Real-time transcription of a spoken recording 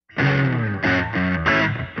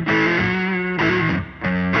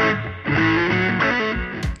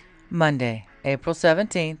Monday, April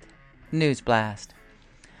 17th, News Blast.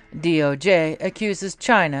 DOJ accuses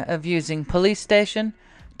China of using police station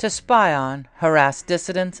to spy on, harass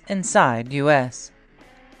dissidents inside U.S.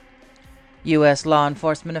 U.S. law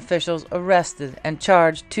enforcement officials arrested and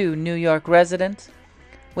charged 2 New York residents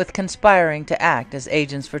with conspiring to act as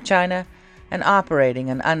agents for China and operating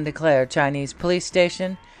an undeclared Chinese police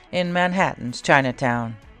station in Manhattan's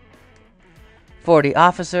Chinatown. 40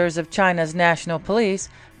 officers of China's national police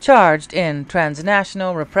charged in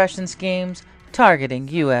transnational repression schemes targeting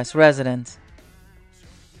U.S. residents.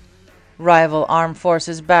 Rival armed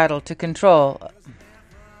forces battle for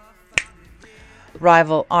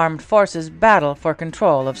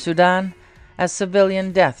control of Sudan as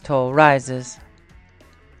civilian death toll rises.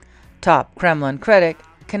 Top Kremlin critic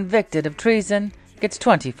convicted of treason gets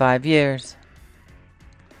 25 years.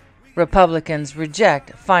 Republicans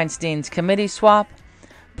reject Feinstein's committee swap,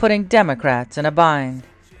 putting Democrats in a bind.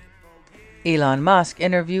 Elon Musk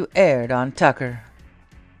interview aired on Tucker.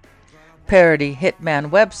 Parody hitman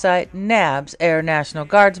website nabs Air National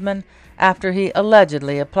Guardsman after he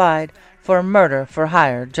allegedly applied for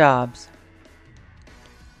murder-for-hire jobs.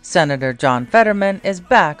 Senator John Fetterman is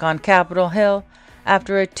back on Capitol Hill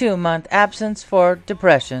after a 2-month absence for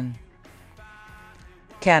depression.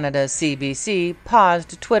 Canada's CBC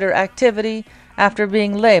paused Twitter activity after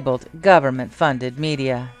being labeled government-funded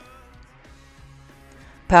media.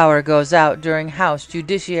 Power goes out during House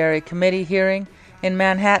Judiciary Committee hearing in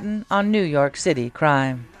Manhattan on New York City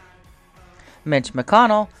crime. Mitch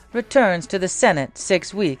McConnell returns to the Senate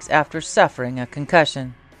 6 weeks after suffering a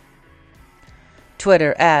concussion.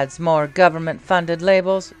 Twitter adds more government-funded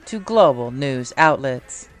labels to global news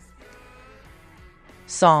outlets.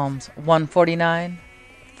 Psalms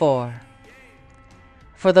 149:4.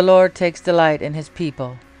 For the Lord takes delight in his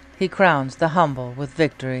people. He crowns the humble with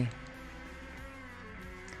victory.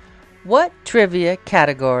 What trivia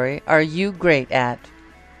category are you great at?